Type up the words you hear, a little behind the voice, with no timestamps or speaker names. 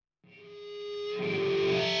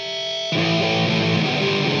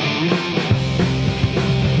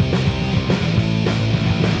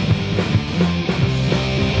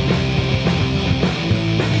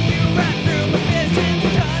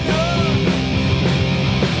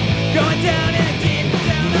Going down and deep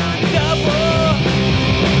down on double.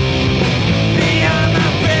 Behind my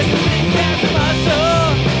breast, think there's a muscle.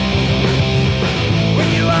 When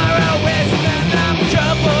you are out west, then I'm in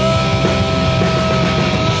trouble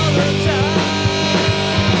all the time.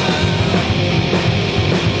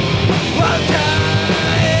 All the time.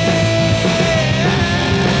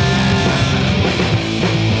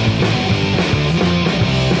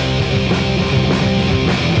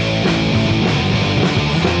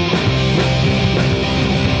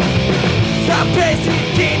 Stop pacing,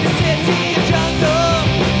 king the city and jungle.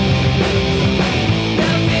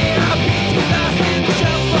 Tell me I'll be too lost in the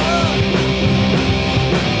shuffle.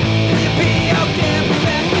 And you'll be okay if we're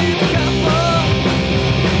back in the couple.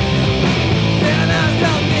 Then I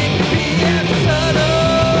don't think to be as subtle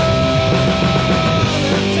all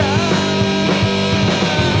the time.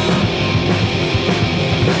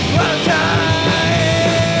 All the time.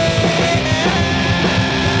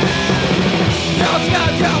 Your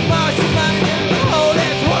scars, your marks, your money.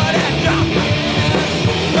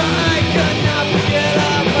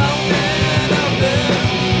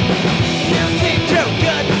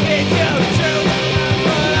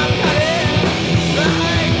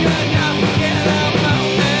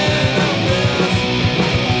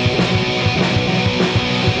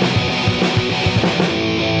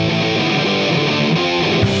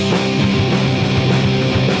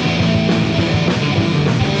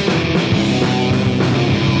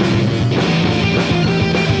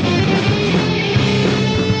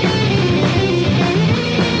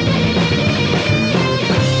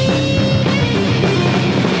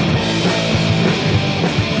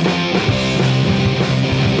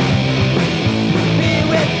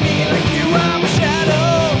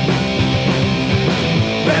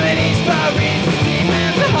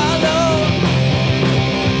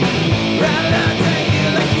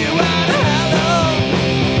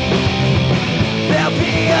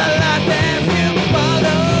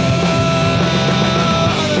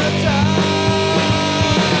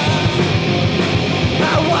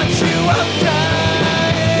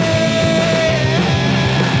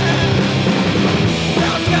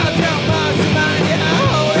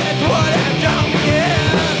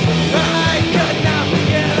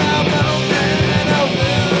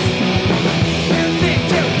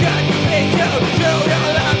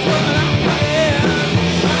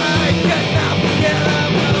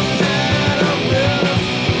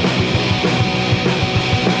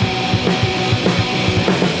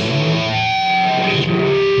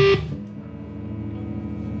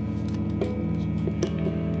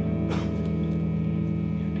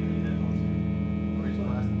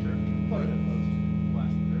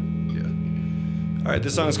 Alright,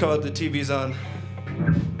 this song is called The TV's On.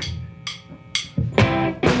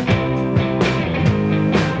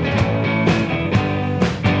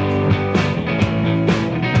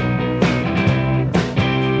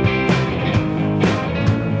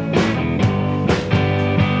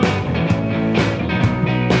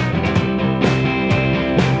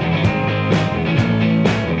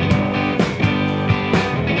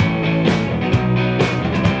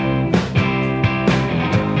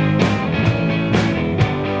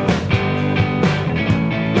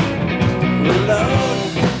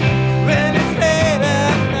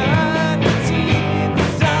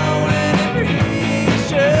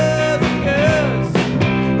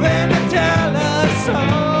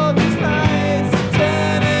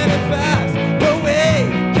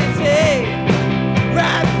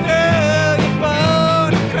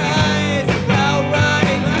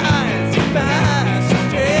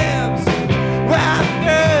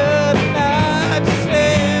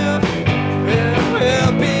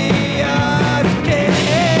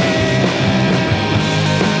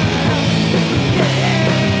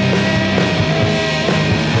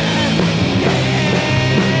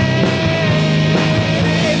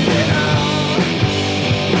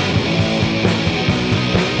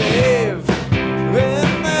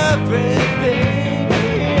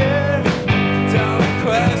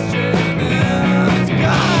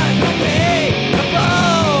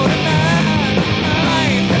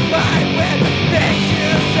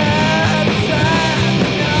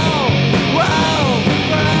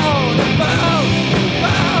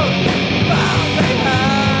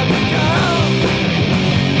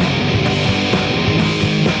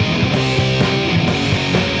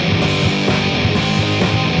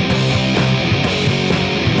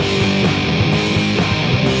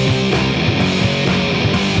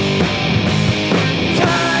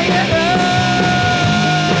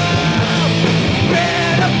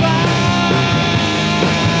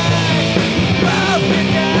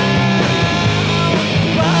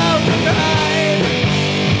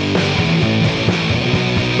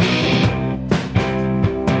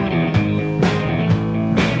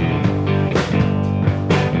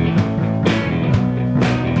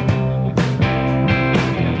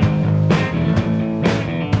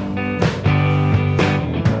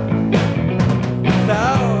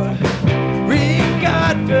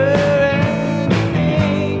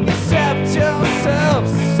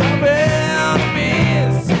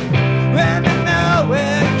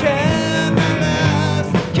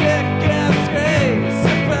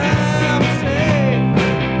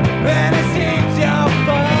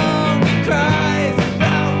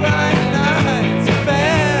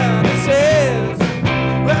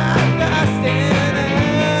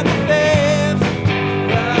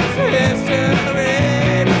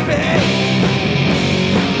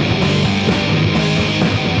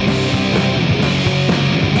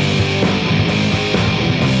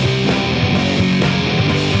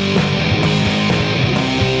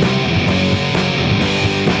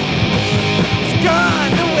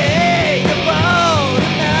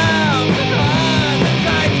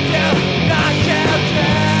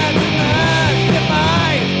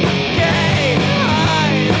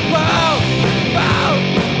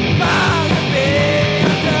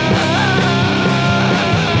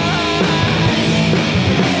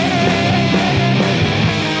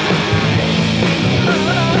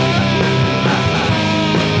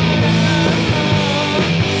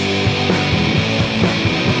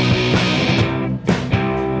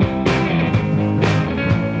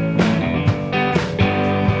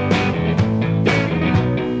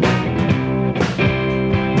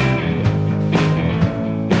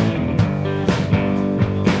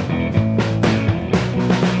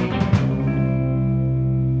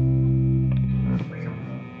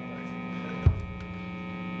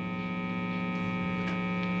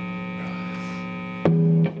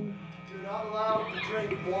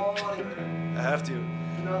 water. I have to.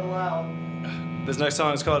 You're not allowed. This next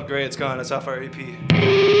song is called Gray It's Gone. It's off our EP.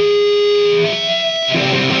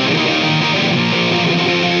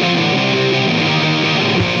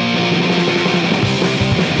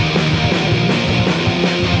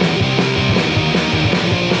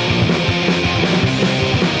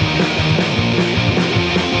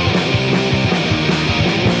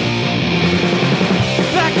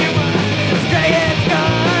 Black and white, it's gray, it's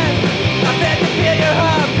gone. I bet you feel your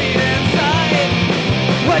heartbeat inside.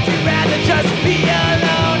 Would you rather just be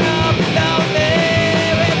alone or be lonely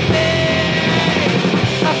with me?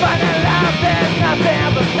 I find that love is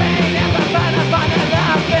nothing but pain. If I find that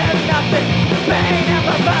love is nothing. Pain, if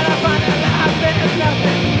I find that love is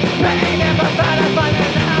nothing. Pain, if I find that love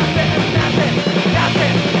is nothing.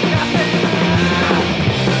 Nothing, nothing.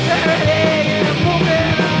 Everything is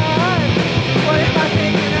moving on. What am I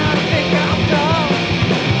thinking? I think I'm dumb.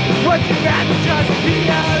 Would you rather just be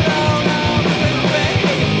alone or be away?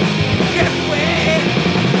 Drift away.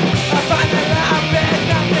 I find that love is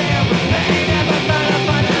nothing but pain. If I find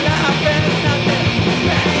that love is nothing.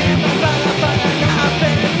 Pain. If I find that love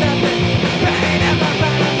is nothing. Pain. If I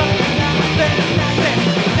find that love is nothing.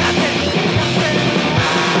 Nothing. Nothing.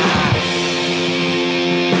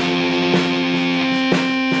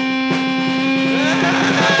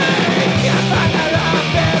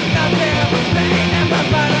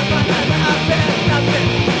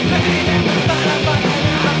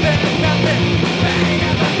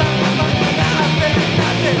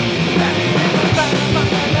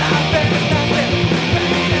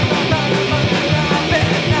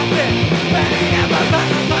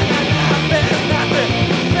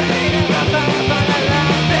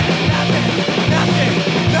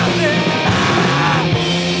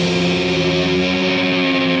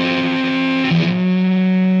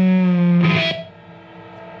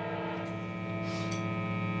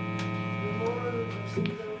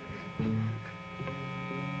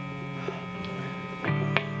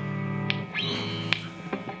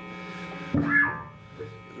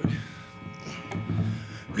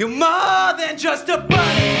 You're more than just a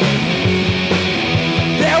bunny.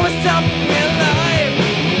 There was something in life.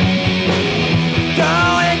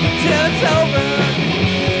 Don't wait until it's over.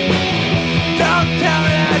 Don't tell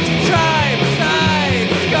me that you tried. Besides,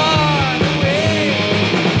 it's gone away.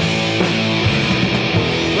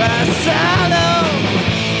 Rasallo.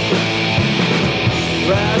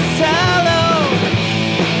 Rasallo.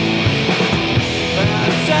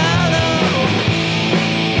 Rasallo.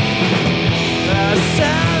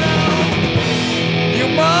 Rasallo.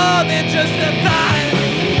 You're more than just a thought.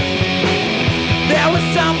 There was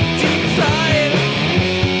something deep inside.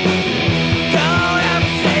 Don't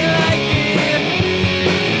ever say like it.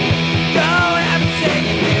 Don't ever say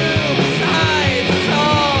you knew. Besides, it's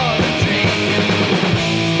all a dream.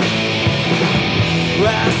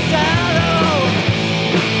 Rasallo.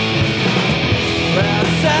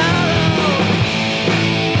 Rasallo.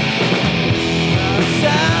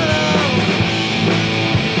 Rasallo.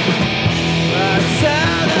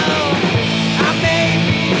 Rasallo. I may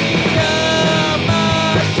be a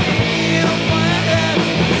machine.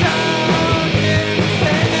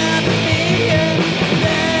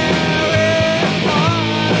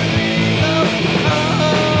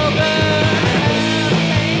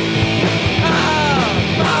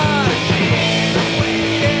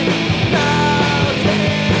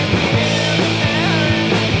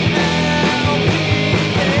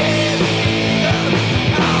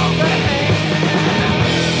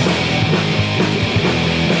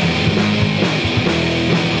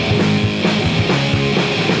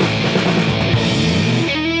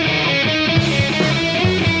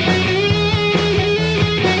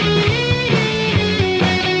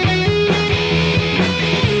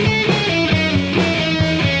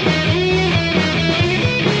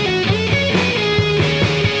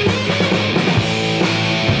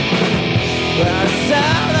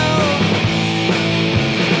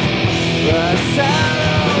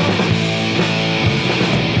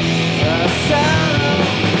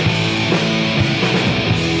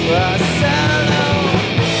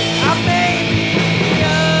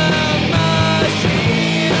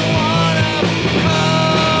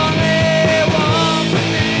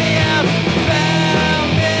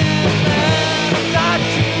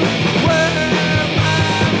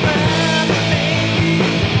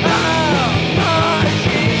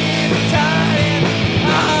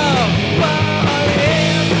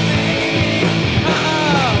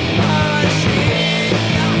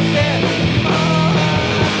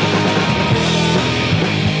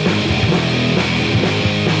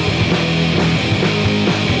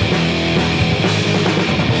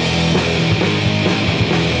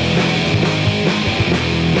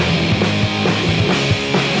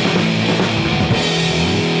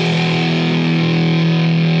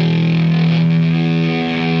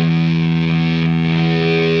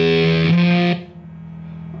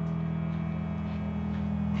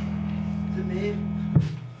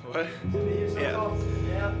 I? Yeah.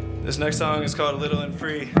 Yeah. This next song is called Little and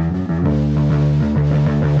Free.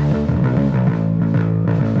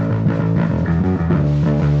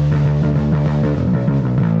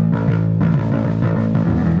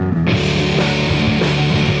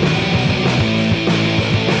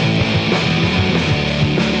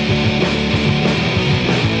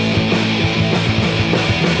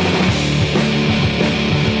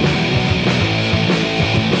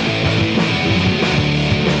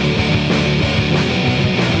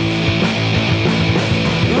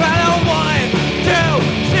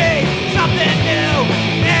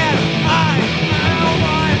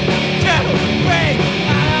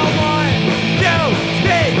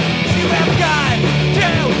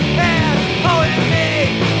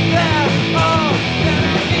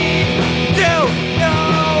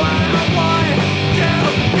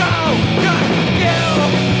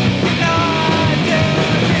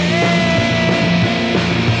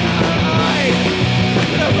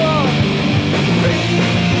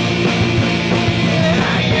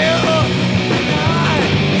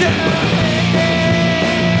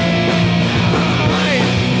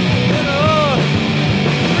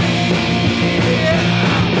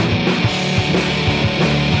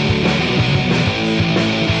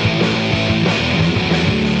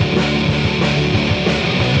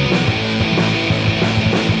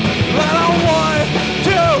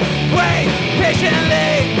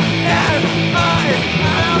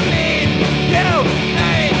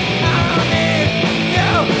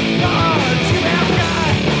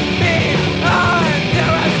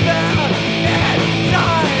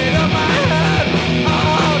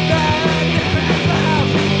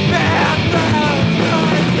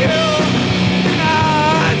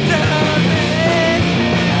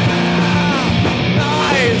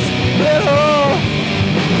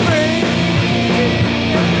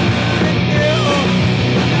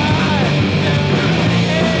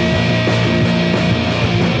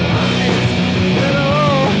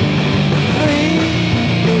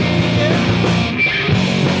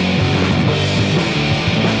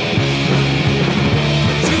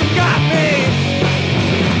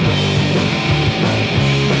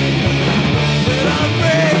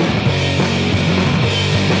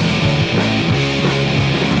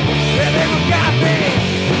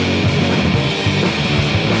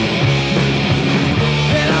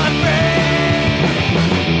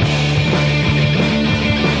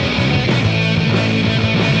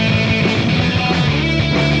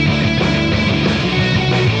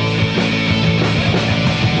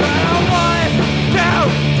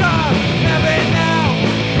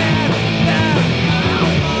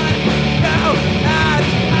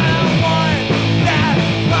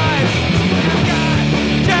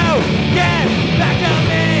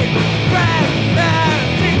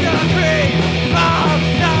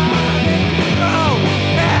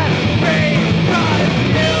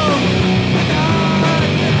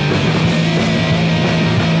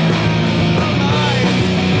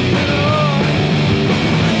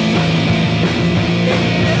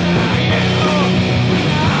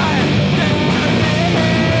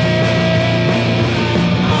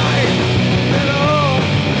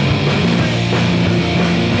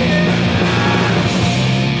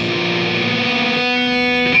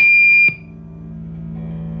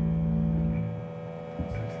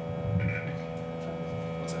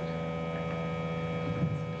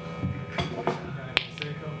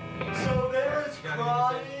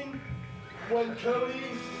 When Cody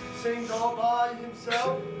sings all by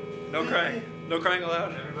himself. No crying. No crying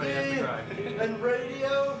allowed. Everybody has to cry. And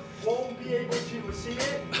radio won't be able to see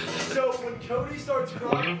it. So when Cody starts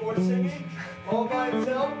crying or singing all by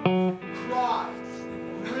himself, cry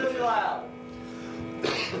really loud.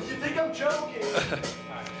 You think I'm joking?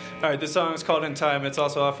 All right, this song is called In Time. It's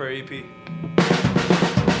also off our EP. Fighting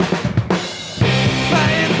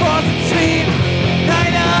for some sleep,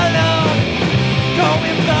 night alone,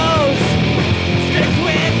 going blows, strict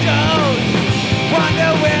windows,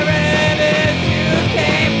 wonder where it is you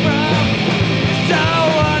came from, so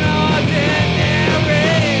unordinary.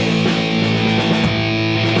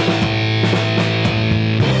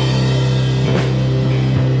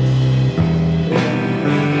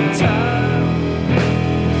 In time,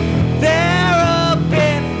 there'll be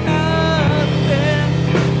nothing.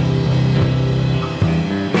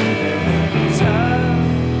 In time,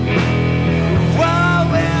 what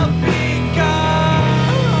will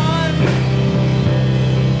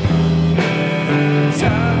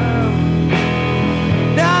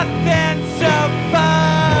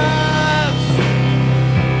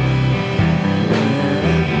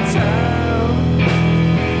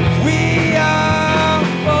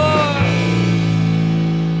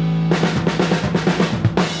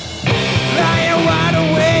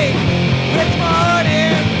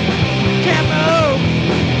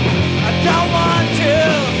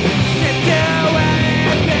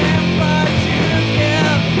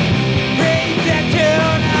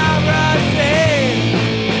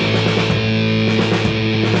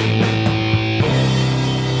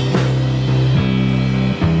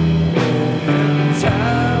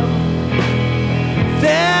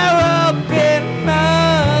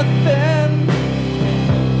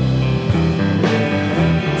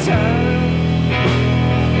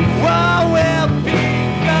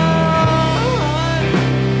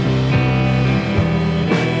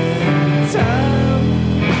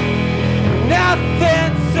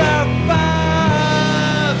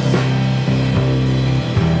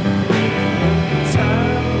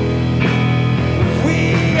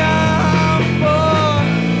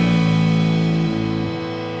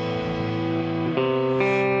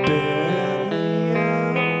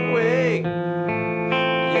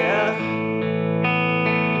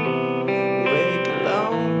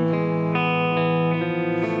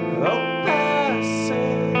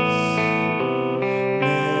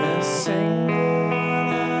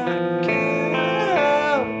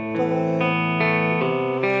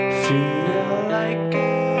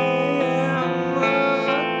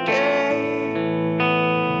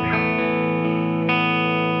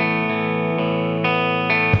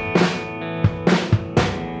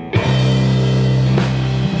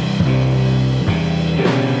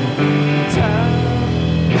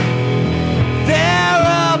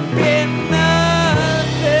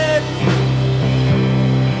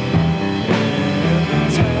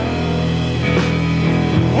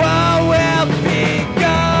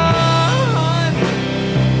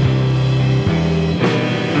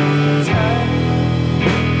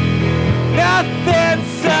nothing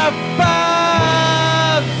survives.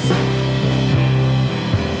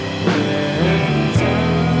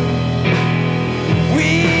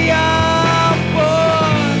 We are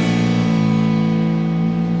born.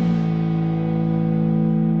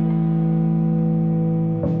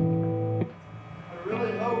 I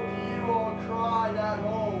really hope you all cried at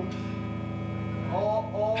home.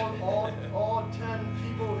 All 10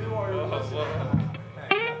 people who are listening.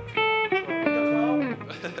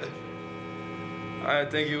 All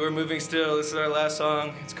right, thank you. We're moving still. This is our last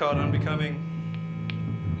song. It's called Unbecoming.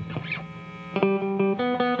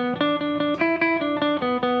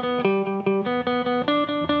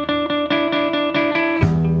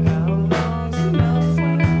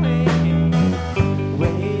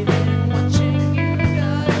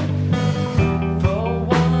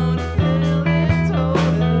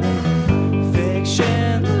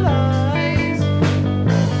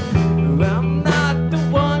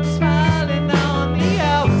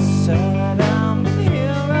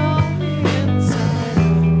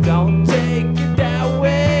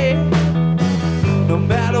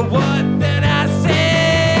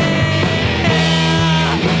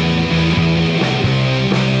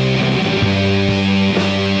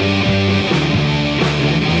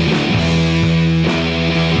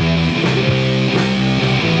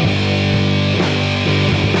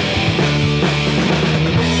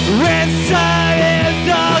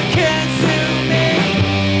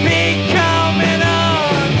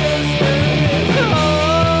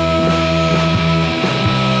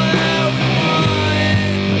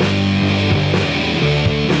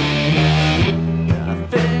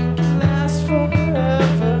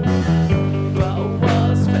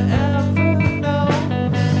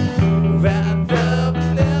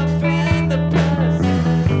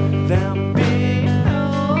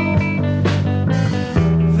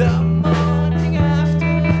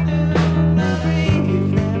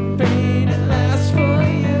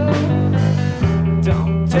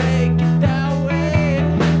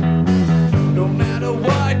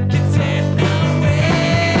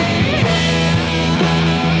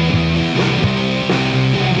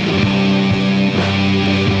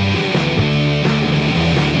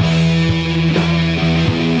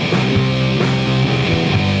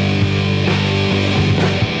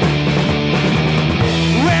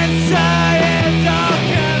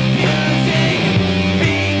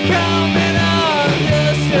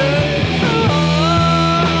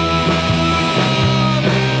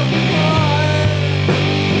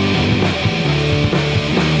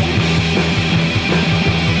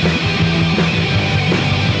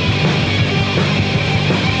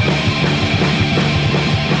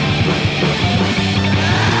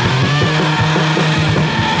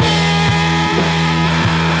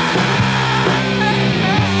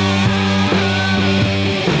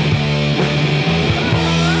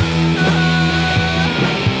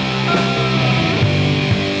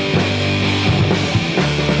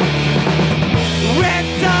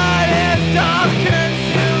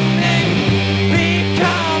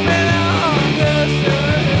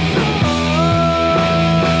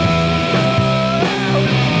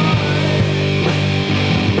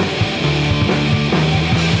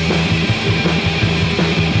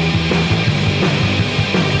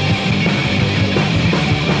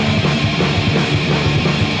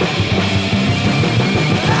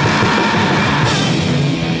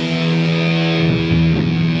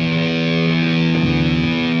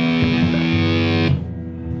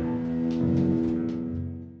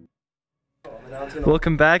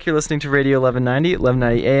 Welcome back. You're listening to Radio 1190,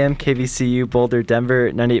 1190 AM, KVCU, Boulder, Denver,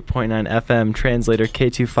 98.9 FM, translator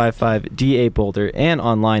K255DA Boulder, and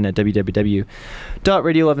online at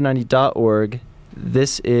www.radio1190.org.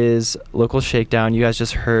 This is Local Shakedown. You guys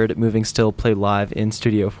just heard Moving Still play live in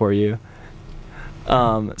studio for you.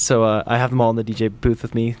 So I have them all in the DJ booth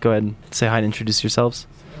with me. Go ahead and say hi and introduce yourselves.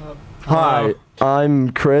 Hi,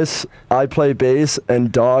 I'm Chris. I play bass,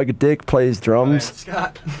 and Dog Dick plays drums.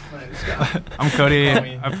 Scott. I'm Cody.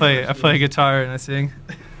 I play guitar and I sing.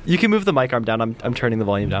 You can move the mic arm down. I'm turning the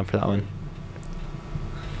volume down for that one.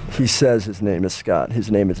 He says his name is Scott. His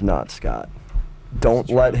name is not Scott. Don't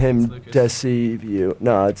let him deceive you.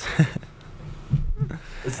 No, it's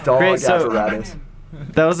Dog Great, so- Apparatus.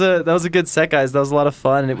 That was a good set, guys. That was a lot of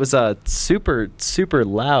fun, and it was super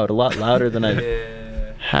loud. A lot louder than I've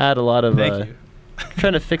had. A lot of. Thank you.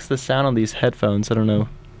 Trying to fix the sound on these headphones. I don't know.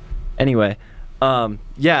 Anyway,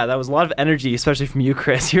 yeah, that was a lot of energy, especially from you,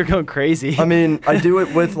 Chris. You're going crazy. I mean, I do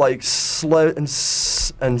it with like sliver.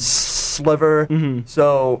 Mm-hmm.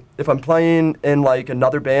 So if I'm playing in like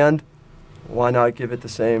another band, why not give it the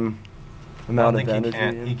same amount I of don't think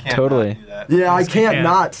energy. he can't Totally. not do that. Yeah, I can't can't.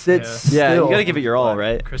 not sit Yeah. still. Yeah, you gotta give it your all,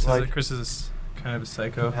 right? Chris Like- is kind of a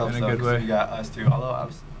psycho It helps in a though, good 'cause way. You got us too. Although I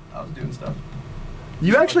was doing stuff.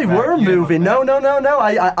 You actually Look back, were you didn't moving. look No, back. no.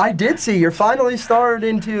 I did see. You're finally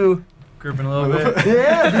starting to. Grouping a little bit.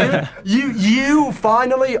 Yeah, dude. You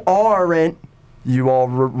finally aren't. You all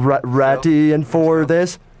ready and for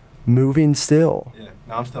this? Moving still. Yeah.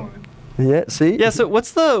 No, I'm still moving. Yeah. See. Yeah. So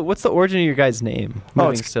what's the origin of your guys' name? Oh,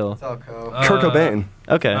 Moving it's- still. It's all co. Kurt Cobain.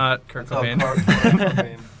 Okay. Not Kurt It's all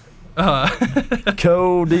Cobain. Cobain.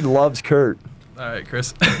 Cody loves Kurt. All right,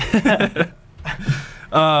 Chris.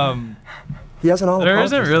 He hasn't all. There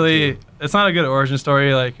isn't really. It's not a good origin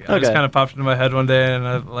story. Like I just Okay. kind of popped into my head one day, and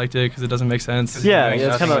I liked it because it doesn't make sense. Yeah, doing yeah,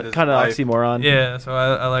 it's nothing kind with of his life. oxymoron. Yeah, so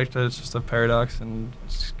I liked it. It's just a paradox, and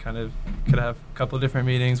just kind of could have a couple of different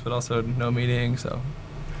meanings, but also no meaning. So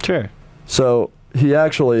Sure. So he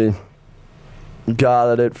actually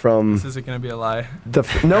got it from this isn't gonna be a lie.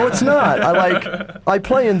 no, it's not. I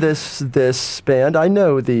play in this band. I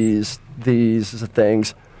know these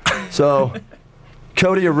things. So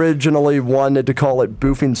Cody originally wanted to call it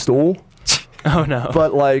Boofing Stool, Oh no.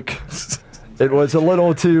 but like it was a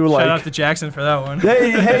little too Shout out like. to Jackson for that one.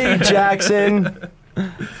 Hey, Jackson.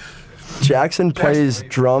 Jackson plays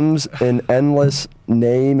drums in Endless,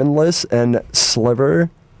 Nameless, and Sliver,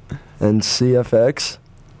 and CFX.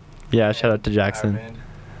 Yeah. Shout out to Jackson. Alright, man.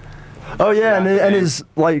 Oh yeah, and his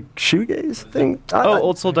like shoegaze thing. Oh,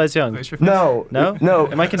 Old Soul Dies Young. Glacier Face? No. No? No.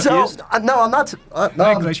 Am I confused? So, no, I'm not.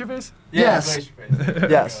 Like Glacier Face? Yes. Glacier Face.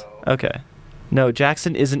 Yes. Okay. No,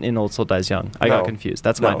 Jackson isn't in Old Soul Dies Young. I got No. confused.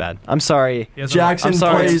 That's my No. bad. I'm sorry. He has Jackson I'm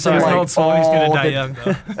sorry, plays I'm in sorry. He's an like old soul. He's gonna all die the, young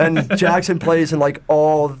though. and Jackson plays in like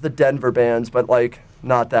all the Denver bands, but like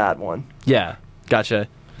not that one. Yeah. Gotcha.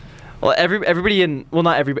 Well, everybody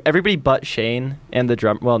not everybody but Shane and the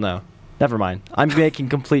drum. Well, no. Never mind. I'm making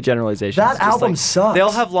complete generalizations. That Just album like, sucks. They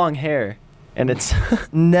all have long hair, and it's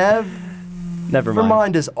Never Never mind.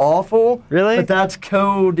 mind is awful. Really? But that's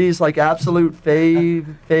Cody's like absolute fave.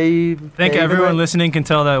 I think everyone favorite. listening can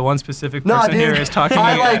tell that one specific No, person here dude, is talking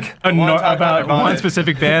I like- about one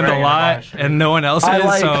specific band a lot, and no one else I is.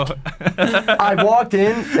 like- So I walked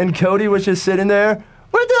in and Cody was just sitting there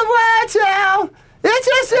with the lights out. It's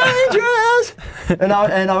just dangerous. and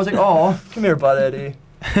I was like, oh, come here, bud, Eddie.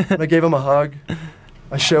 And I gave him a hug.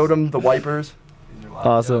 I showed him the wipers.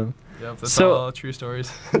 awesome. yep, that's So- all true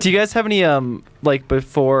stories. Do you guys have any like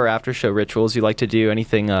before or after show rituals you like to do?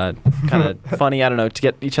 Anything kind of funny? I don't know, to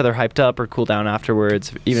get each other hyped up or cool down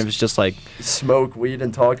afterwards, even if it's just like Smoke weed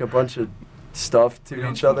and talk a bunch of stuff to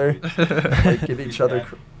each other. Like give each other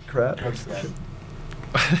crap.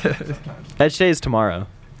 Edge Day is tomorrow.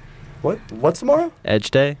 What's tomorrow? Edge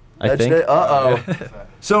Day, I Edge think. Day? Uh-oh.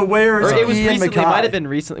 So where is Or it was Ian recently. Mackay? It might have been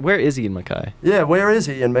recently. Where is Ian Mackay? Yeah, where is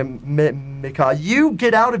he? And Mackay, you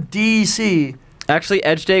get out of D.C. Actually,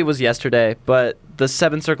 Edge Day was yesterday, but the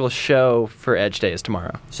Seven Circle show for Edge Day is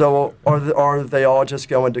tomorrow. So are they all just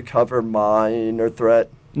going to cover Minor Threat?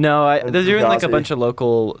 No, And they're doing like a Fugazi. bunch of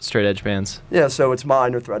local straight edge bands. Yeah, so it's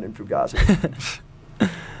Minor Threat and Fugazi.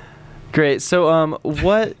 Great. So,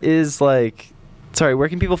 what is like? Sorry, where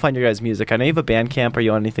can people find your guys' music? I know you have a Bandcamp. Are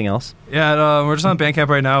you on anything else? Yeah, we're just on Bandcamp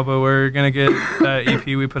right now, but we're gonna get that EP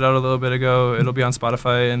we put out a little bit ago. It'll be on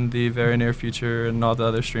Spotify in the very near future and all the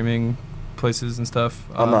other streaming places and stuff.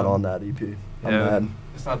 I'm not on that EP. I'm yeah. mad.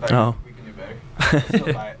 It's not bad. Oh. We can do better.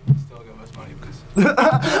 Still buy it. Still give us money, please. But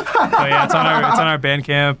yeah, it's on our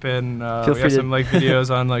Bandcamp, and Feel we free have to- some like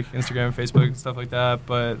videos on like Instagram and Facebook and stuff like that.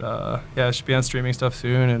 But yeah, it should be on streaming stuff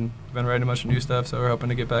soon, and we've been writing a bunch of new stuff, so we're hoping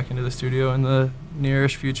to get back into the studio in the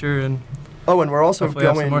nearish future and Oh, and we're also hopefully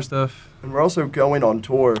have some going. more stuff. And we're also going on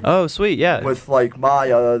tour Oh, sweet. Yeah. with like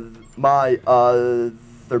my other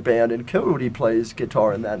band, and Cody plays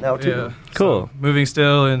guitar in that now too. Yeah, Cool. So, moving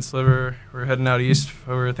still in Sliver. We're heading out east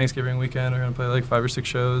over Thanksgiving weekend. We're gonna play like 5 or 6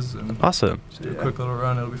 shows and Awesome. just do Yeah. a quick little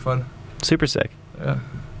run. It'll be fun. Super sick. Yeah.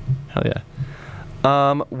 Hell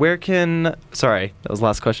yeah. Where can? Sorry, that was the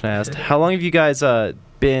last question I asked. How long have you guys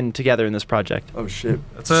been together in this project? Oh shit.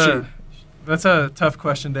 That's a tough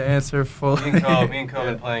question to answer fully. Me and Co have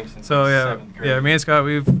been playing since So yeah, 7th grade. yeah. Me and Scott,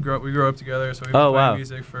 we grew up together, so we've been Oh, playing wow.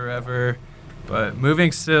 music forever. But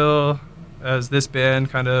moving still, as this band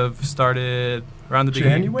kind of started around the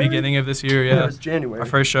January? beginning of this year. Yeah, Yeah, it was January. our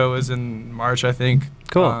first show was in March, I think.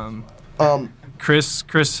 Cool. Chris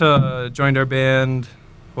joined our band.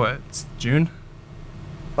 What? It's June?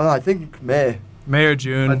 I think May. May or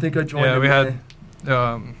June? I think I joined Yeah, in we May. had.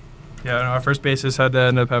 Yeah, no, our first bassist had to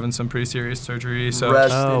end up having some pretty serious surgery. So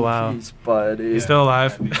Rest Oh, in wow. peace, buddy. he's still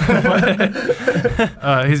alive.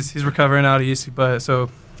 He's recovering out east, but so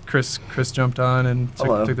Chris jumped on and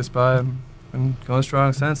Hello. took the spot. And been going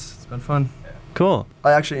strong since. It's been fun. Cool.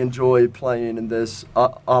 I actually enjoy playing in this a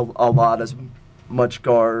lot, as much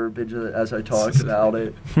garbage as I talk about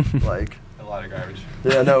it. Like, A lot of garbage.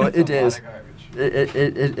 yeah, no, It's it a lot is. of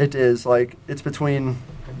garbage. It is. Like, it's between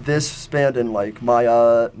this band and like my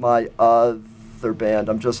other band.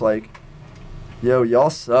 I'm just like, yo, y'all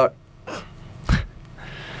suck.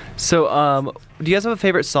 So, do you guys have a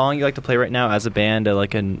favorite song you like to play right now as a band,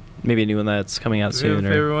 like maybe a new one that's coming out Do we have soon, a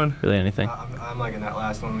or favorite one? really anything? I'm liking that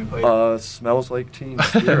last one we played. Smells like Teen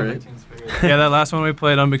Spirit. Teen Spirit. Yeah, that last one we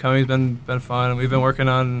played, Unbecoming, has been fun. And we've been working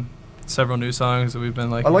on several new songs that we've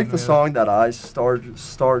been like. I like the song that I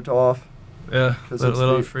start off. Yeah, 'cause Little, it's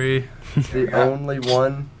Little the- Free. The only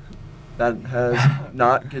one that has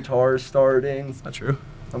not guitar starting. Not true.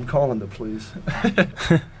 I'm calling the police.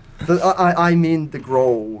 I mean the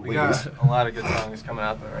growl. We got a lot of good songs coming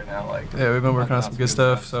out there right now. Like Yeah, we've been working on some good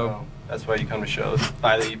stuff. So that's why you come to shows.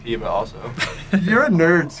 Buy the EP, but also You're a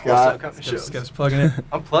nerd, also Scott. come to just shows. get us plugging it.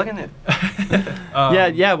 I'm plugging it.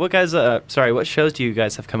 Yeah. What guys? What shows do you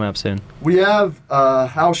guys have coming up soon? We have a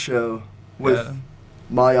house show with Yeah.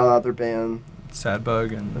 my other band Sad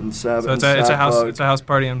Bug and. and Sab. So it's and a house. Sad It's a house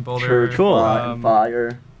party in Boulder. Church Cool.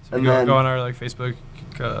 Fire. So And you then go on our like Facebook,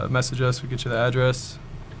 message us. We get you the address,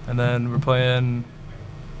 and then we're playing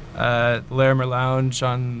at Larimer Lounge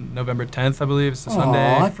on November 10th, I believe. It's a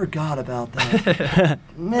Sunday. I forgot about that.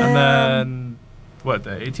 Man. And then what?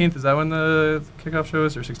 The 18th, is that when the kickoff show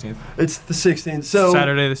is, or 16th? It's the 16th. So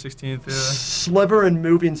Saturday the 16th. Yeah. Sliver and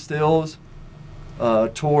Moving Stills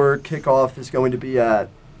tour kickoff is going to be at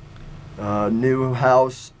New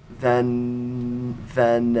House, then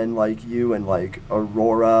and like you and like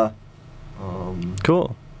Aurora.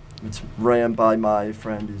 Cool. It's ran by my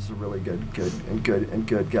friend. He's a really good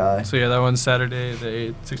guy. So yeah, that one's Saturday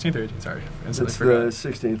the 16th or 18th. Sorry, I instantly It's forgot. the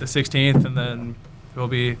 16th. The 16th, and then we'll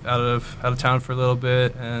be out of town for a little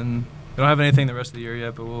bit, and we don't have anything the rest of the year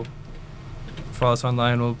yet, but we'll follow us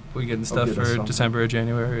online. We'll be getting stuff get us for something. December or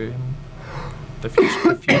January and the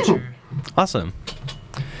future. Awesome.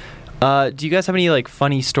 Do you guys have any like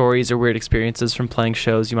funny stories or weird experiences from playing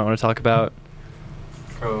shows you might want to talk about?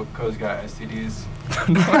 Co's got STDs.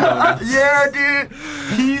 Yeah, dude.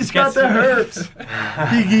 He's got the herpes.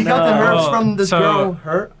 He got the herpes from this So-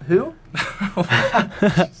 girl. Who?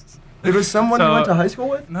 It was someone you So- went to high school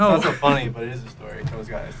with? It's No, not so funny, but it is a story. Co's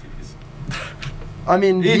got STDs. I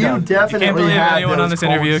mean, He you does. you definitely can't believe had anyone those on this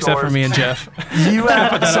interview cold except for sores. me and Jeff. You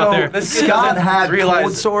had that out there. This kid Scott doesn't had realize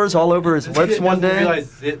cold it. sores all over his This lips kid one doesn't day.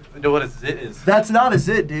 realize know what a zit is. That's not a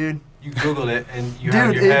zit, dude. You Googled it and you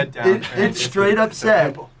had Dude, your head down. it and straight it's up a said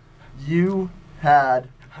pimple. you had.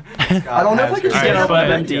 Scott I don't know if I can has say herpes.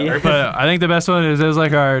 that, Alright, but but I think the best one is it was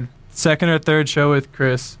like our second or third show with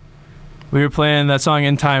Chris. We were playing that song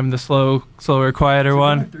In Time, the slower, quieter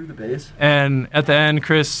one. Through the bass. And at the end,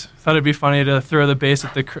 Chris thought it'd be funny to throw the bass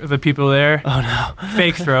at the people there. Oh no.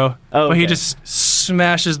 Fake throw. Oh, But he okay. just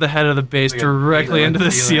smashes the head of the bass Like a directly needle into in the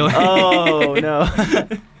the ceiling. ceiling. Oh no.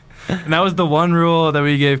 And that was the one rule that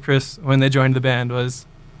we gave Chris when they joined the band was,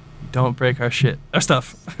 don't break our shit, our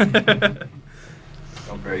stuff.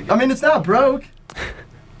 Don't break it. I mean, it's not broke.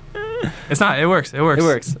 It's not. It works. It works. It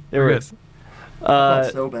works. It We're good. works.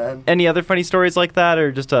 Not so bad. Any other funny stories like that,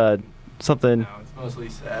 or just something? No, it's mostly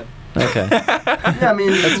sad. Okay. Yeah, I mean,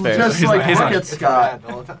 That's fair. just He's like not- he's look not- at It's Scott. bad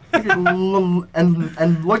the whole time. Look at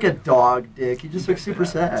and look at Dog Dick. He just looks super To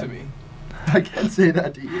sad. me. I can't say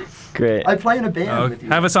that to you. Great. I play in a band Oh, with you.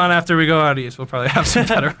 have us on after we go out east. We'll probably have some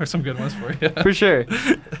better or some good ones for you. For sure.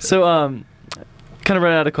 So, kind of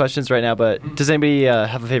running out of questions right now, but does anybody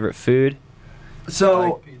have a favorite food?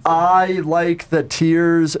 So I like the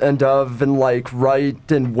Tears and Dove and like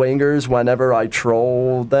Wright and Wingers whenever I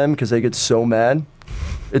troll them because they get so mad.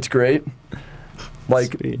 It's great.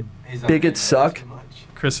 Like Sweet. He's Bigots suck. too much.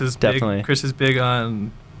 Chris is Definitely. big. Chris is big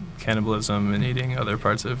on cannibalism and eating other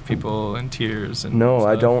parts of people and tears and no,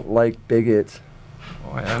 I stuff. don't like bigots.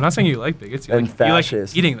 Oh, yeah, I'm not saying you like bigots. You And like, you like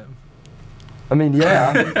fascists. eating them. I mean,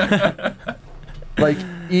 yeah. Like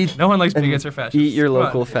eat No one likes and bigots or fascists. Eat your Come on.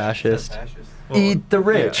 local fascist. Fascist. Well, eat the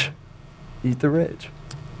rich. yeah. Eat the rich.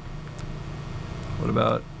 What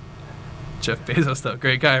about Jeff Bezos, though?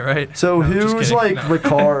 Great guy, right? So No, I'm just who's kidding. like No.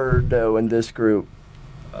 Ricardo in this group?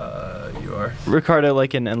 You are. Ricardo,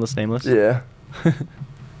 like in Endless Nameless? Yeah.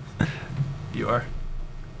 You are.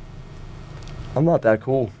 I'm not that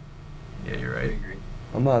cool. Yeah, you're I right. agree.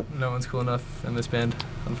 I'm not No one's cool enough in this band,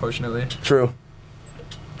 unfortunately. true.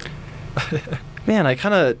 Man,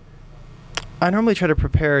 I normally try to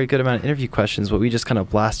prepare a good amount of interview questions, but we just kind of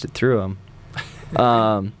blasted through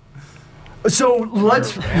them. So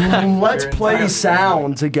let's You're play entitled.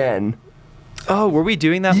 sounds again. Oh, were we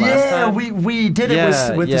doing that last Yeah, time? we did it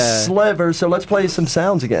Yeah, with the yeah. sliver. So let's play some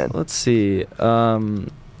sounds again. Let's see.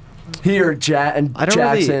 Here, Jackson. I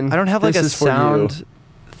don't have like this a is for you. sound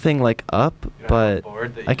thing like up, You don't have a but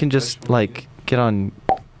board that you I can just push like get on.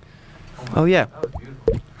 Oh yeah. That was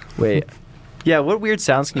beautiful. Wait. Yeah. What weird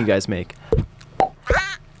sounds can you guys make?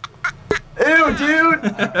 Ew, dude,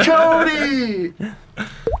 Cody. I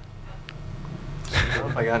don't know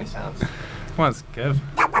if I got any sounds. Come on, Kev.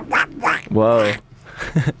 Whoa.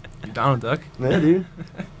 You Donald Duck? Yeah, dude.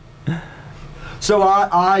 So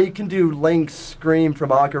I can do Link's scream from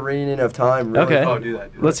Ocarina of Time. Really. Okay. Oh, do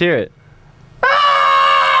that. Let's hear it.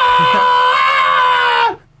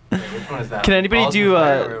 Wait, which one is that? Can anybody Balls in do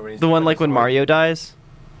fire or when he's the one doing like when sword? Mario dies?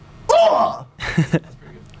 Oh! That's pretty good.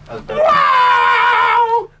 That was better.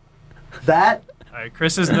 That. All right,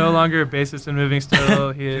 Chris is no longer a bassist in Moving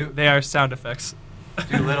Still. They are sound effects.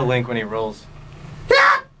 Do Little Link when he rolls.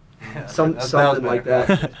 Yeah, Something was like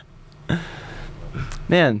better. that.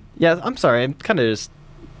 Man, yeah. I'm sorry. I'm kind of just.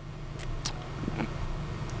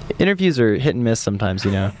 Interviews are hit and miss sometimes,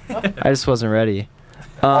 you know. I just wasn't ready.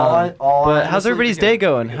 But how's everybody's day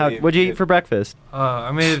going? What'd you eat for breakfast?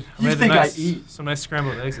 I made You a think I nice, eat? some nice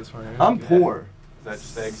scrambled eggs this morning. I'm poor. Is that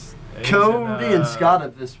just eggs? Eggs Cody and uh, Scott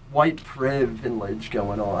have this white privilege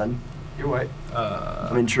going on. You're white.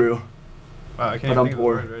 I mean, true. Wow, I can't but I'm even think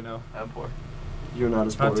poor. of the word right now. I'm poor. You're not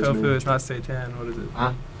as It's not poor as tofu. me. It's not seitan. What is it?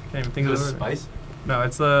 Huh? I can't even think Is of this the word. spice? No,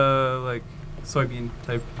 it's like soybean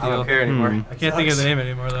type deal. I don't care anymore. Hmm. I can't think of the name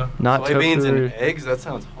anymore though. Not Soybeans tofu. and eggs? That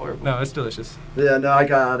sounds horrible. No, it's delicious. Yeah, no, I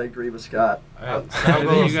gotta agree with Scott. Alright, How I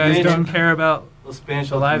think you guys about don't care about little spinach,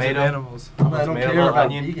 the little lives tomato. of animals. I don't tomato, care little about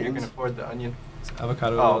onion. You vegans. can afford the onion. It's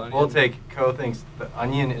avocado. Oh, onion. we'll take. Co thinks the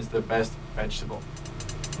onion is the best vegetable.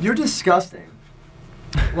 You're disgusting.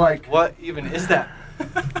 Like, What even is that?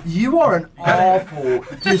 you are an awful,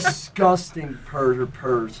 disgusting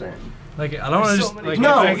person. Like I don't want to There's just so many like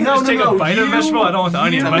No, if I can no, just no, take no, a bite of you- vegetable. I don't want the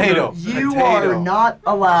onion. you- but Tomato. You Potato. are not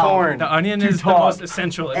allowed. Corn. The onion to is the talk most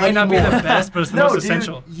essential. It might not be the anymore. best, but it's the No, most dude,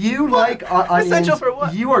 essential. You like onions. Essential for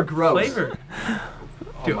what? You are gross. Flavor.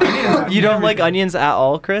 Oh Dude, my onions- God. You don't like onions at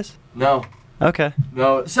all, Chris? No, Okay.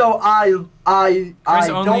 no. So I Chris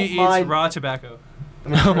don't only eats mind. raw tobacco. I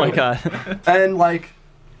mean, Oh my true. god. And like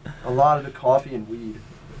a lot of the coffee and weed.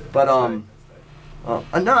 But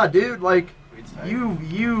nah, dude. Like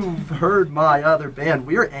you've heard my other band.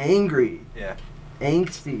 We're angry, Yeah,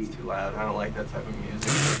 angsty. it's too loud. I don't like that type of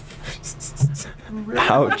music.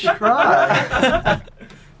 Ouch. Cry.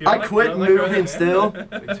 You don't I like- quit you don't like moving Roseanne? still.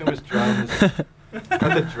 Like too much drums. Not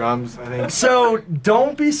the drums, I think. So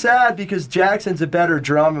don't be sad because Jackson's a better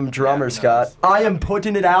drummer, Yeah, Scott. I am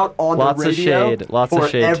putting it out on Lots the of radio shade, lots of for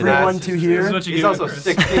shade today. everyone That's to just- This is hear. what you He's get, also Chris.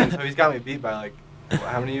 16, so he's got me beat by like,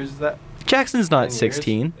 how many years is that? Jackson's 10 not years?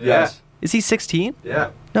 16. Yes. Is he 16? Yeah.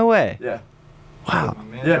 No way. Yeah. Wow.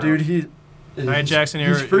 Man, Yeah, dude. He. All right, Jackson,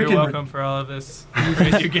 you're welcome for all of this.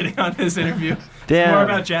 You're getting on this interview. It's more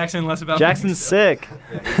about Damn. Jackson, less about Jackson's me. sick.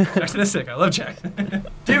 Jackson is sick. I love Jackson.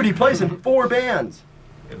 Dude, he plays in 4 bands.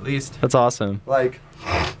 At least. That's awesome. Like,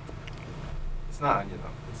 It's not onion though.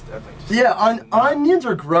 It's definitely just. yeah, onions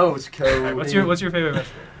are gross, Cody. All right, what's your favorite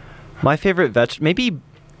vegetable? My favorite maybe.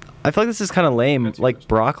 I feel like this is kind of lame. That's Like your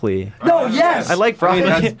broccoli. No, yes. I like I mean,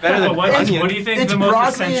 broccoli. that's better than What onion. do you think It's the most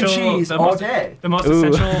broccoli and essential? cheese the all most, day. The most Ooh.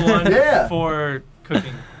 essential one Yeah. for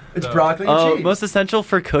cooking. It's though, broccoli and Oh, cheese. most essential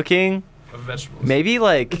for cooking? of vegetables. Maybe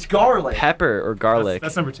like It's garlic. pepper or That's, garlic.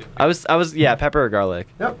 that's number 2. I was yeah, pepper or garlic.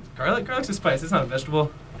 Yep. Garlic's a spice. It's not a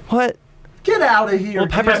vegetable. What? Get out of here. Well,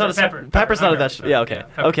 pepper's not a Pepper, pepper's not a pepper, vegetable. Yeah, okay.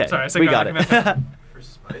 pepper. Okay. Sorry, I said we got garlic, it. I meant For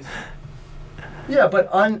spice. Yeah, but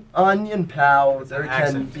onion powder It's an can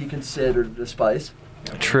accent. be considered a spice.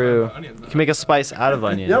 True. Onions, You can make a spice out of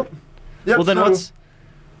onion. Yep. Yep. Well, then so- what's?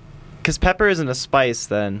 Because pepper isn't a spice.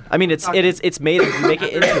 Then I mean, it's made. You make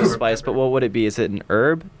it into a spice, but what would it be? Is it an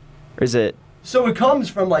herb, or is it? So it comes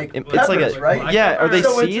from like It's peppers, like a right? Black yeah. Are they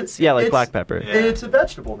So it's- seeds? Yeah, like it's- black pepper. Yeah. It's a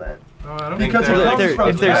vegetable then. No, I don't Because think it Well, comes if from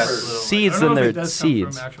if there's peppers. seeds, I then don't know if it they're does come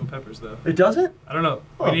seeds. from actual peppers, though. It doesn't? I don't know.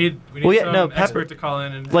 Oh. We need Well, yeah, some no, pepper- expert to call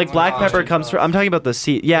in and Like black pepper comes from. I'm talking about the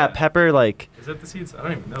seed. Yeah, Yeah. pepper. Like Is that the seeds? I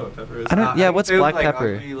don't even know what pepper is. I don't. Yeah, I what's do, black like,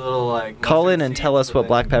 pepper? ugly little, like, Call in mustard and tell seeds, us but what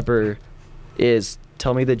black then- pepper is.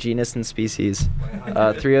 Tell me the genus and species.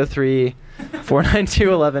 100. 303 492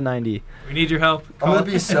 1190. We need your help. I'm Call gonna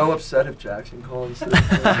in. be so upset if Jackson calls.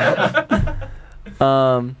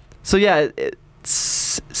 So yeah,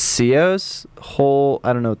 it's Ceos whole.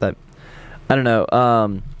 I don't know what that. I don't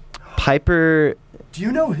know. Piper Do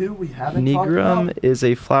you know who we haven't talked nigrum about? is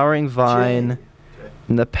a flowering vine Jay.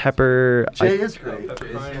 And the pepper. Jay is great.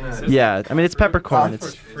 Yeah, I mean it's peppercorn. That's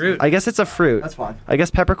It's. fruit. I guess it's a fruit. That's fine. I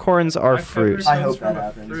guess peppercorns are Black fruit. pepper I comes hope from that a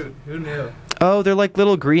happens. Fruit. Who knew? Oh, they're like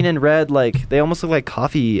little green and red. Like they almost look like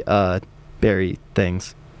coffee berry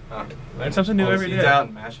things. Learn something new every day. Out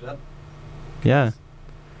and mash it up. Yeah.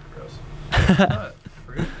 Gross.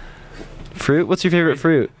 Fruit. Fruit? What's your favorite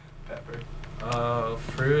fruit? Pepper.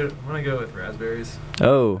 Fruit. I'm gonna go with raspberries.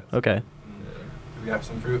 Oh, okay. Do we have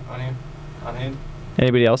some fruit on you? On hand?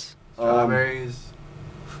 Anybody else? Strawberries.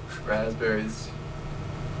 Raspberries.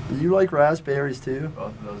 You like raspberries too?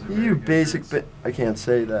 Both of those are very You good basic fruits. I can't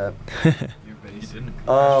say that. You You basic. didn't.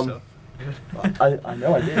 I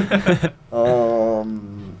know I did.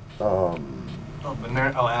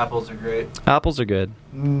 Apples are great. Apples are good.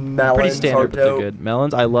 Melons Pretty standard, are but they're dope. good.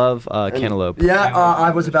 Melons, I love And- cantaloupe. Yeah,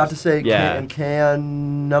 I was about to say Yeah.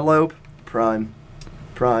 cantaloupe, prime.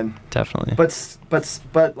 Definitely.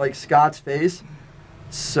 But like Scott's face,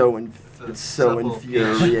 it's so supple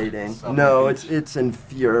infuriating. peach. No, Supple peach. it's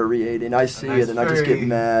infuriating. I see nice it and I just get very-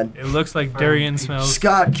 mad. It looks like Very durian peach. smells.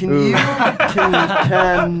 Scott, can Ooh. you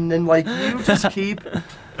can and like you just keep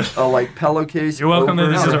a like pillowcase? You're welcome to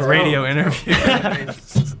over this is a your- radio interview.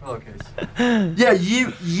 Okay. Yeah,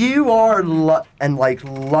 you are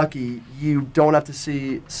lucky you don't have to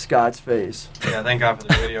see Scott's face. Yeah, thank God for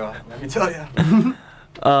the video. Let me tell you.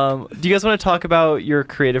 Do you guys want to talk about your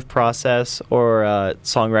creative process or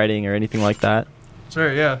songwriting or anything like that?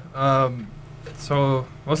 Sure, yeah. So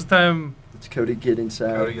most of the time, It's Cody getting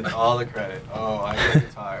sad. Cody gets all the credit. Oh, I get the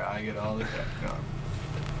guitar. I get all the credit. No.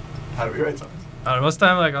 How do we write songs? most of the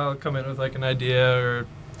time, like I'll come in with like an idea or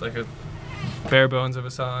like a bare bones of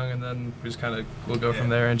a song, and then we just kind of we'll go from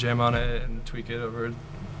Yeah. there and jam on it and tweak it over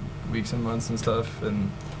weeks and months and stuff.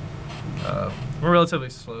 And I'm a relatively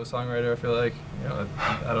slow songwriter. I feel like I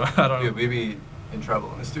don't. Dude, we'd be in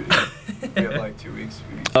trouble in the studio. We have like 2 weeks.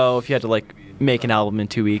 Oh, if you had to like make an album in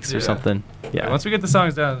 2 weeks or Yeah. something. Yeah. Once we get the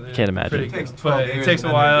songs down, they're Can't imagine. pretty It takes good. 12 But it years takes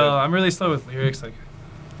and a then they're while. good. I'm really slow with lyrics. Like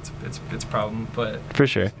it's a problem, but For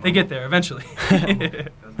sure. they get there eventually.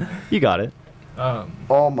 You got it.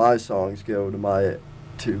 All my songs go to my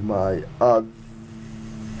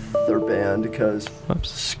other band because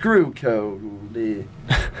Whoops. screw Cody.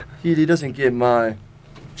 he doesn't get my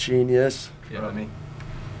genius. You know what I mean?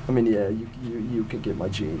 I mean, yeah, you can get my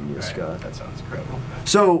genius, Right, Scott. that sounds incredible.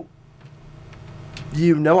 So,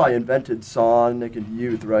 you know I invented Sonic and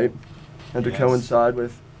Youth, right? And to Yes. coincide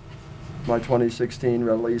with my 2016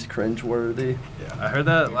 release, Cringeworthy. Yeah. I heard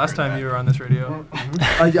that last time you were on this radio.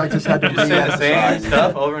 I just had to You just say the same re-emphasize.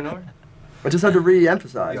 stuff over and over? I just had to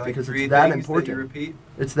re-emphasize You like because 3 it's that things you important. repeat?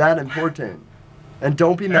 It's that important. And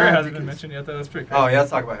don't be Harry mad hasn't been because... mentioned yet, though. That's pretty crazy. Oh, yeah,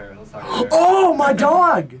 let's talk about her. Let's talk about her. Oh, my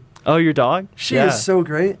dog! Oh, your dog? She Yeah. is so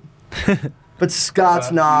great. But Scott's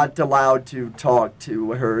Uh, not allowed to talk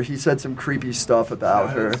to her. He said some creepy stuff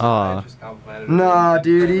about her. Aw. I just complimented her Nah, in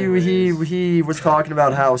dude, different ways. he was talking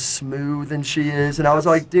about how smooth and she is, and I was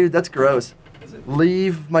like, dude, that's gross. Is it?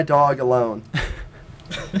 Leave my dog alone.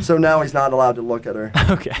 So now he's not allowed to look at her.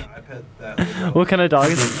 Okay. No, I pet that little- What kind of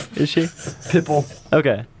dog is she? Pipple,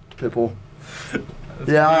 Okay. Pipple.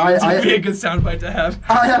 That's Yeah, would be I a good soundbite to have.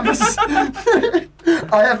 I have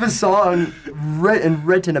I have a song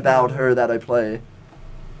written about her that I play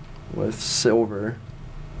with Silver.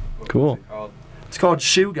 what Cool. was it called? It's called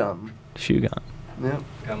Shoe Gum. Shoe gun. Yeah.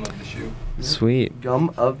 Gum of the shoe. Sweet.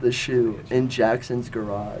 Gum of the Shoe in Jackson's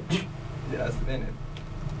garage. Yeah, that's the name.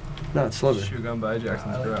 No, it's Sliver. Shoe Gum by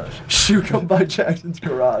Jackson's Garage. Shoe Gum by Jackson's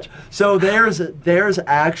garage. So there's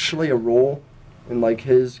actually a rule in like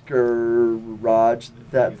his garage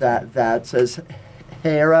that says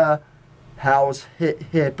Hera House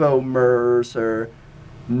Hippo Mercer,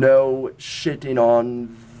 no shitting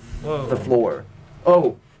on Whoa. the floor.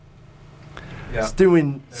 Oh, Yeah. it's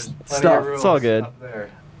doing There's plenty of stuff. rules It's all good. up there.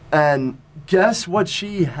 And guess what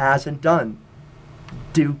she hasn't done?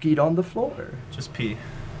 Dookied on the floor. Just pee.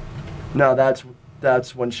 No,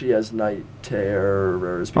 that's when she has night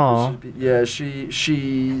terrors. Aw.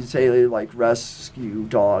 She's a like rescue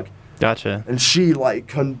dog, Gotcha. and she like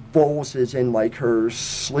convulses in like her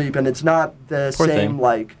sleep, and it's not the Poor same thing.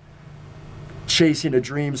 like chasing a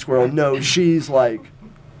dream squirrel. No, she's like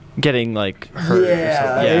Getting like hurt or yeah,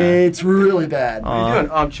 something. Yeah. it's really bad. What are you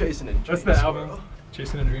doing? I'm chasing it. That's the album.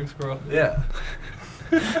 Chasing a Dream Squirrel. Yeah.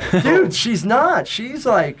 Dude, she's not. She's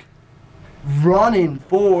like running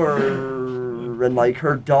for and like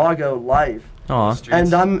her doggo life. Aw.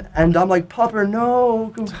 And I'm like, Pupper,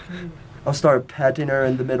 no. Go. I'll start petting her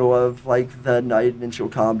in the middle of like the night, and she'll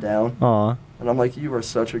calm down. Aw. And I'm like, you are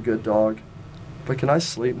such a good dog. But can I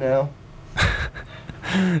sleep now?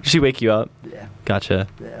 Did she wake you up? Yeah, Gotcha.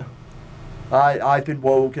 yeah. I've been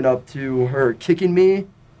woken up to her kicking me,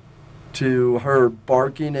 to her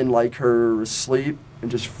barking in like her sleep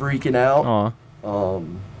and just freaking out. Aw.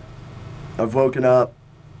 I've woken up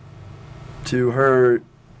to her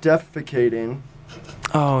defecating.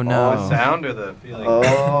 Oh no. The sound or the feeling?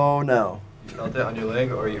 Oh no. You felt it on your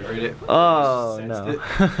leg or you heard it? Oh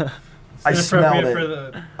Sensed no. it? I smelled For it.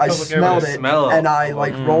 the I public smelled airways. it, Smell. and I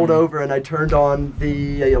like rolled over and I turned on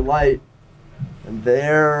the light, and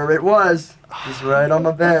there it was, just right on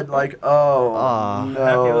my bed. Like, oh Aw. no!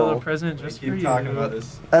 Happy little present We just for keep you. talking about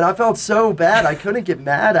this. And I felt so bad. I couldn't get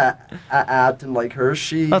mad at acting like her.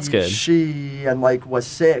 That's good. She and like was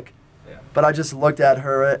sick, Yeah. but I just looked at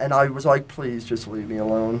her and I was like, please just leave me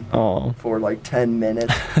alone Oh. for like 10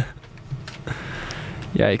 minutes.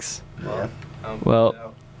 Yikes. Yeah. Well- out.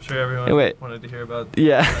 I'm sure everyone Hey, wait. wanted to hear about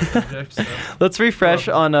Yeah. that subject. So. Let's refresh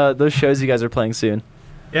on those shows you guys are playing soon.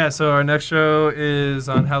 Yeah, so our next show is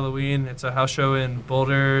on Halloween. It's a house show in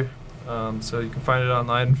Boulder, so you can find it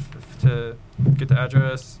online to get the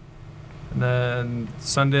address. And then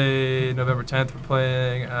Sunday, November 10th, we're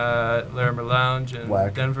playing at Larimer Lounge in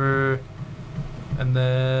Whack. Denver. And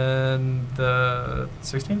then the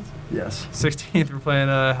 16th? Yes. 16th, we're playing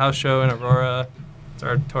a house show in Aurora. It's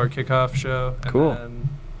our tour kickoff show. And Cool. then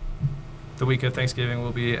the week of Thanksgiving,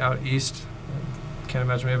 we'll be out east. Can't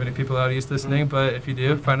imagine we have any people out east listening, but if you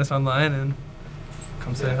do, find us online and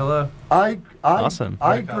come say hello. I Awesome.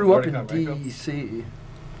 I grew up in More to come, right? D.C.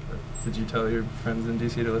 Did you tell your friends in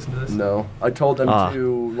DC to listen to this? No, I told them Ah.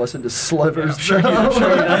 to listen to Slivers. Yeah, I'm sure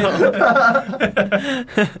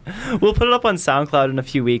you We'll put it up on SoundCloud in a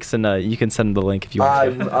few weeks, and you can send the link if you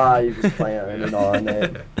want to. I was planning on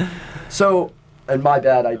it. So, and my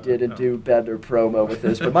bad, I didn't do better promo with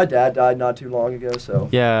this, but my dad died not too long ago, so.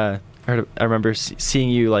 Yeah, I remember seeing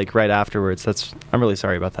you like right afterwards. I'm really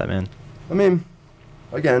sorry about that, man. I mean,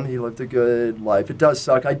 again, he lived a good life. It does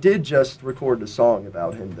suck. I did just record a song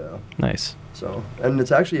about him, though. Nice. So, and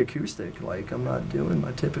it's actually acoustic. Like, I'm not doing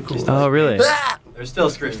my typical. Oh, really? "Ah!" They're still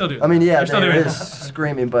screaming. Still do. I mean, yeah, You're still there doing is it.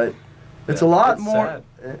 screaming, but it's Yeah, a lot it's more.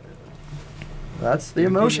 sad. That's the You're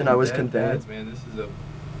emotion being I was dead conveying. dads, man, this is a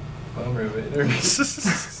bummer of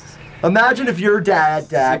it. Imagine if your dad Sick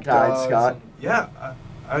died, dogs Scott. and- yeah,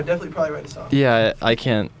 I would definitely probably write a song. Yeah, I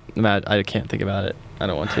can't. I can't think about it. I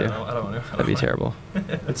don't want I to. don't want to. That'd be terrible.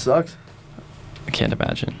 It sucks. I can't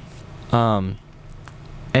imagine.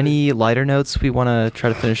 Any lighter notes we want to try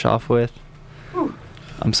to finish off with?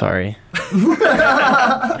 I'm sorry.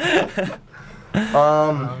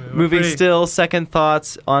 Moving Still, Second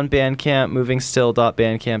Thoughts on Bandcamp,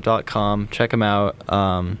 movingstill.bandcamp.com. Check them out.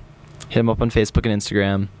 Hit them up on Facebook and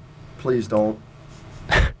Instagram. Please don't.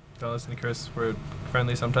 Don't listen to Chris. We're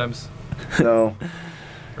friendly sometimes. No.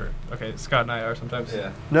 Okay, Scott and I are sometimes.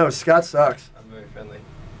 Yeah, No, Scott sucks. I'm very friendly.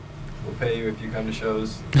 We'll pay you if you come to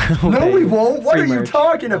shows. No, we won't. What Free are you merch.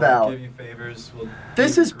 talking We'll about? give you favors. We'll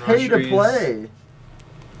This do is pay to groceries. play.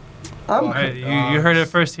 I'm. Hey, you heard it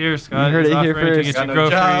first here, Scott. You heard He's it here offering to first. get you Got no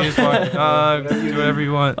groceries, job. walk the dog, Whatever you do whatever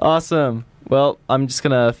you want. Awesome. Well, I'm just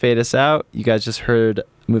going to fade us out. You guys just heard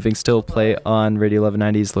Moving Still play on Radio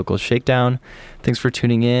 1190's local Shakedown. Thanks for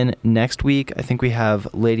tuning in. Next week, I think we have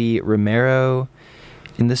Lady Romero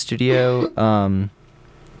in the studio.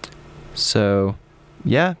 So,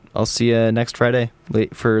 yeah, I'll see you next Friday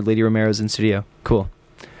for Lady Romero's in studio. Cool.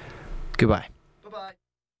 Goodbye.